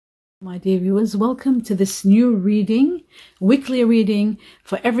My dear viewers, welcome to this new reading, weekly reading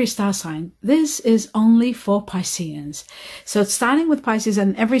for every star sign. This is only for Pisceans. So it's starting with Pisces,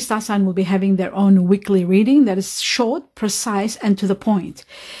 and every star sign will be having their own weekly reading that is short, precise, and to the point.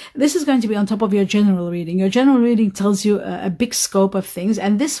 This is going to be on top of your general reading. Your general reading tells you a big scope of things,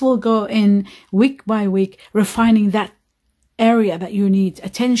 and this will go in week by week, refining that area that you need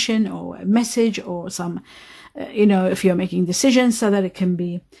attention or a message or some if you're making decisions, so that it can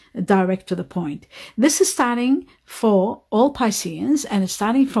be direct to the point. This is starting for all Pisceans, and it's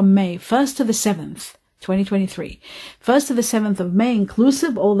starting from May 1st to the 7th, 2023. 1st to the 7th of May,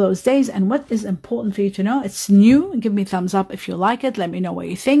 inclusive, all those days. And what is important for you to know, it's new. Give me a thumbs up if you like it. Let me know what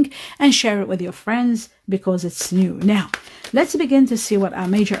you think and share it with your friends because it's new. Now, let's begin to see what our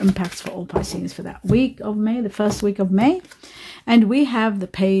major impacts for all Pisceans for that week of May, the first week of May. And we have the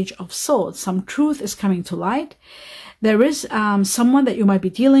Page of Swords. Some truth is coming to light. There is someone that you might be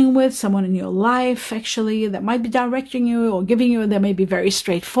dealing with, someone in your life, actually, that might be directing you or giving you, that may be very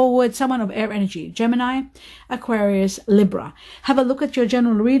straightforward, someone of air energy, Gemini, Aquarius, Libra. Have a look at your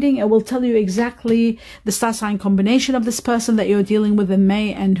general reading. It will tell you exactly the star sign combination of this person that you're dealing with in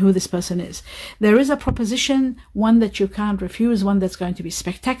May and who this person is. There is a proposition, one that you can't refuse, one that's going to be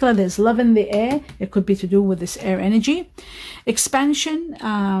spectacular. There's love in the air. It could be to do with this air energy. Expansion,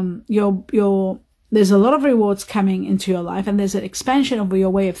 there's a lot of rewards coming into your life, and there's an expansion of your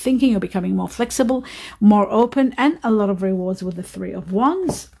way of thinking. You're becoming more flexible, more open, and a lot of rewards with the Three of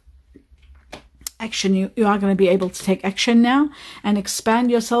Wands. Action, you are going to be able to take action now and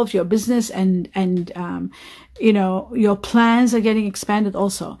expand yourself, your business, and your plans are getting expanded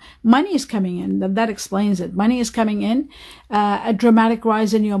also. Money is coming in. That explains it. Money is coming in, a dramatic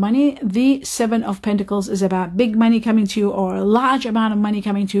rise in your money. The Seven of Pentacles is about big money coming to you, or a large amount of money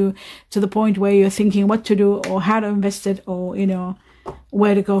coming to you, to the point where you're thinking what to do or how to invest it, or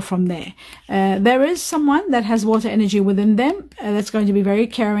where to go from there. There is someone that has water energy within them that's going to be very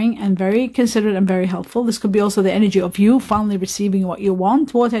caring and very considerate and very helpful. This could be also the energy of you finally receiving what you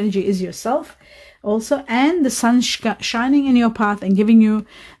want. Water energy is yourself also, and the sun shining in your path and giving you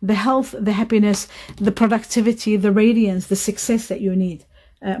the health, the happiness, the productivity, the radiance, the success that you need.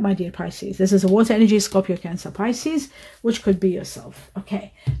 My dear Pisces, this is a water energy, Scorpio, Cancer, Pisces, which could be yourself.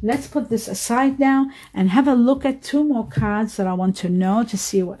 Okay, let's put this aside now and have a look at two more cards that I want to know, to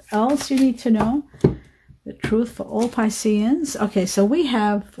see what else you need to know. The truth for all Pisceans. Okay, so we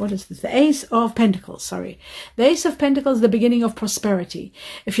have, what is this? The Ace of Pentacles, sorry. The Ace of Pentacles, the beginning of prosperity.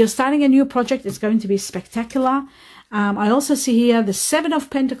 If you're starting a new project, it's going to be spectacular. I also see here the Seven of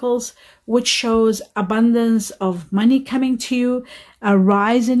Pentacles, which shows abundance of money coming to you, a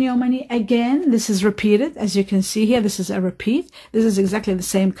rise in your money. Again, this is repeated. As you can see here, this is a repeat. This is exactly the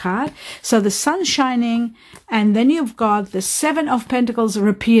same card. So the sun shining, and then you've got the Seven of Pentacles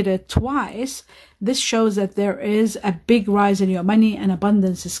repeated twice. This shows that there is a big rise in your money and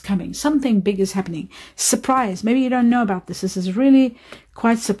abundance is coming. Something big is happening. Surprise. Maybe you don't know about this. This is really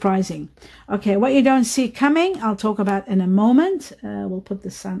quite surprising. Okay, what you don't see coming, I'll talk about in a moment. We'll put the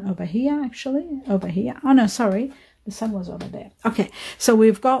sun over here, actually. Over here. Oh, no, sorry. The sun was over there. Okay, so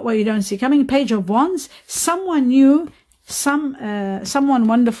we've got what you don't see coming. Page of Wands. Someone new, someone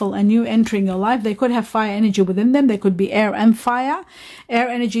wonderful and new entering your life. They could have fire energy within them. They could be air and fire. Air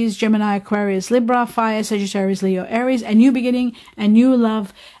energy is Gemini, Aquarius, Libra. Fire, Sagittarius, Leo, Aries. A new beginning, a new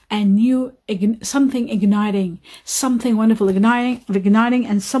love, and something igniting, something wonderful igniting,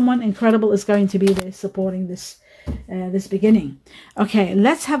 and someone incredible is going to be there supporting this beginning. Okay,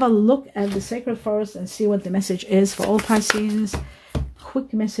 let's have a look at the sacred forest and see what the message is for all Pisceans.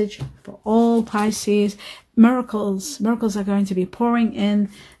 Quick message for all Pisces. Miracles are going to be pouring in.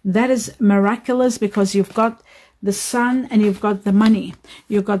 That is miraculous, because you've got the sun and you've got the money.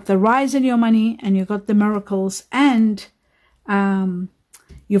 You've got the rise in your money and you've got the miracles, and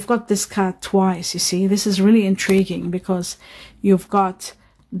you've got this card twice. You see, this is really intriguing because you've got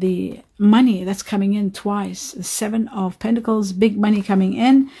the money that's coming in twice. The Seven of Pentacles, big money coming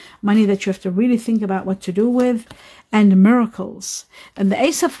in, money that you have to really think about what to do with, and miracles. And the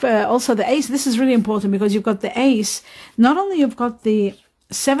Ace of, also the Ace, this is really important because you've got the Ace, not only you've got the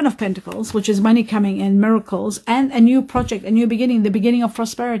Seven of Pentacles, which is money coming in, miracles, and a new project, a new beginning, the beginning of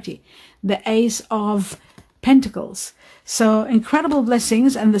prosperity. The Ace of Pentacles. So incredible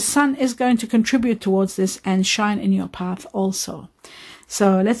blessings, and the sun is going to contribute towards this and shine in your path also.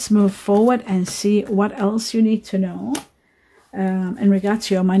 So let's move forward and see what else you need to know in regards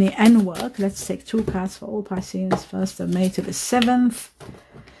to your money and work. Let's take two cards for all Pisceans, 1st of May to the 7th.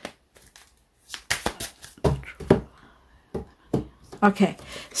 Okay,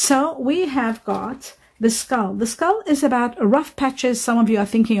 so we have got the skull. The skull is about rough patches. Some of you are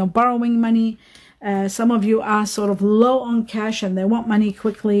thinking of borrowing money. Some of you are sort of low on cash and they want money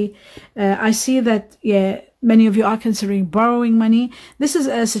quickly. I see that, yeah, many of you are considering borrowing money. This is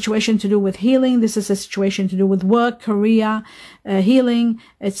a situation to do with healing. This is a situation to do with work, career, healing.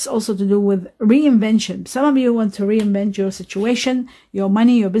 It's also to do with reinvention. Some of you want to reinvent your situation, your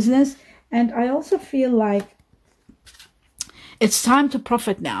money, your business. And I also feel like it's time to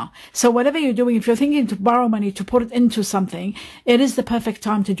profit now. So whatever you're doing, if you're thinking to borrow money to put it into something, it is the perfect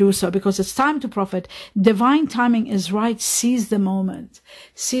time to do so because it's time to profit. Divine timing is right. Seize the moment.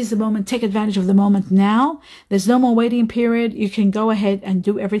 Seize the moment. Take advantage of the moment now. There's no more waiting period. You can go ahead and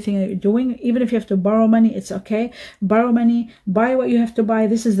do everything that you're doing. Even if you have to borrow money, it's okay. Borrow money. Buy what you have to buy.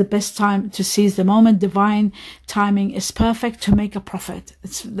 This is the best time to seize the moment. Divine timing is perfect to make a profit.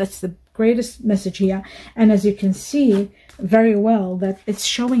 That's the greatest message here. And as you can see very well, that it's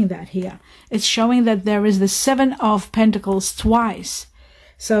showing that here. It's showing that there is the 7 of Pentacles twice.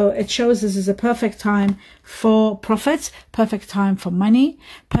 So it shows this is a perfect time for profits, perfect time for money,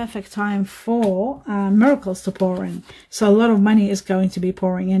 perfect time for miracles to pour in. So a lot of money is going to be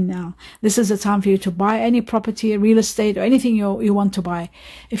pouring in now. This is a time for you to buy any property, real estate, or anything you want to buy.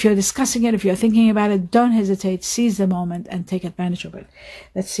 If you're discussing it, if you're thinking about it, don't hesitate. Seize the moment and take advantage of it.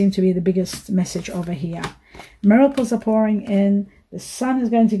 That seems to be the biggest message over here. Miracles are pouring in. The sun is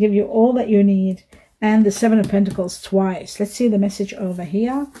going to give you all that you need. And the 7 of Pentacles twice. Let's see the message over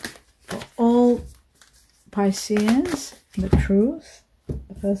here for all Pisceans. The truth.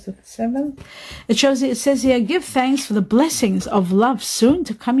 The 1st of the 7th. It says here, give thanks for the blessings of love soon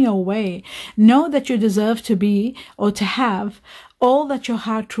to come your way. Know that you deserve to be or to have all that your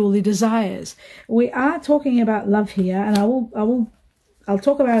heart truly desires. We are talking about love here, and I'll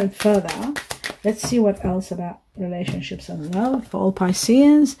talk about it further. Let's see what else about relationships and love for all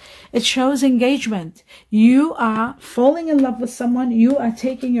Pisceans. It shows engagement. You are falling in love with someone. You are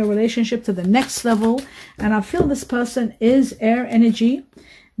taking your relationship to the next level. And I feel this person is air energy.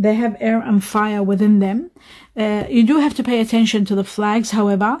 They have air and fire within them. You do have to pay attention to the flags.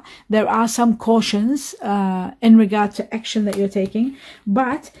 However, there are some cautions in regard to action that you're taking.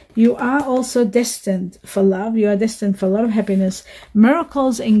 But you are also destined for love. You are destined for a lot of happiness,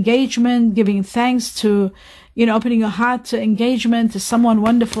 miracles, engagement, giving thanks to, you know, opening your heart to engagement, to someone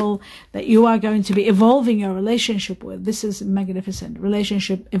wonderful that you are going to be evolving your relationship with. This is magnificent.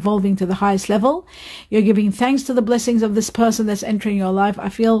 Relationship evolving to the highest level. You're giving thanks to the blessings of this person that's entering your life. I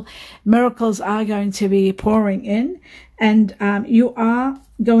feel miracles are going to be pouring in, and you are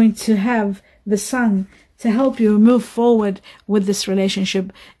going to have the sun to help you move forward with this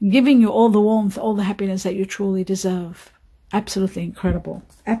relationship, giving you all the warmth, all the happiness that you truly deserve. Absolutely incredible.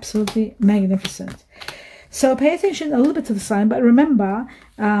 Absolutely magnificent. So pay attention a little bit to the sign, but remember,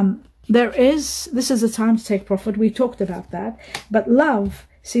 this is a time to take profit. We talked about that, but love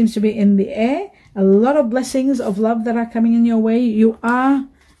seems to be in the air. A lot of blessings of love that are coming in your way. You are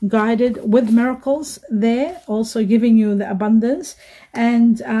guided with miracles there, also giving you the abundance,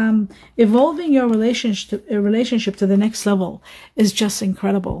 and evolving your relationship to the next level is just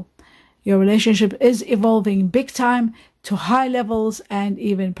incredible. Your relationship is evolving big time to high levels, and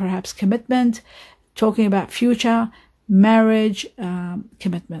even perhaps commitment. Talking about future, marriage,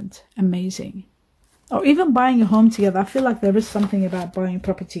 commitment. Amazing. Or even buying a home together. I feel like there is something about buying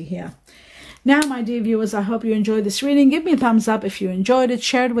property here. Now, my dear viewers, I hope you enjoyed this reading. Give me a thumbs up if you enjoyed it.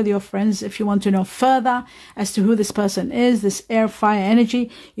 Share it with your friends if you want to know further as to who this person is, this air, fire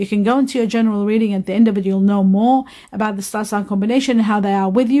energy. You can go into your general reading. At the end of it, you'll know more about the star sign combination and how they are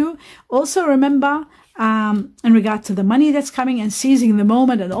with you. Also, remember, in regard to the money that's coming and seizing the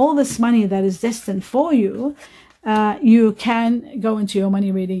moment and all this money that is destined for you, you can go into your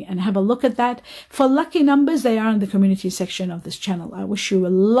money reading and have a look at that. For lucky numbers, they are in the community section of this channel. I wish you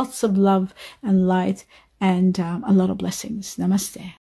lots of love and light and a lot of blessings. Namaste.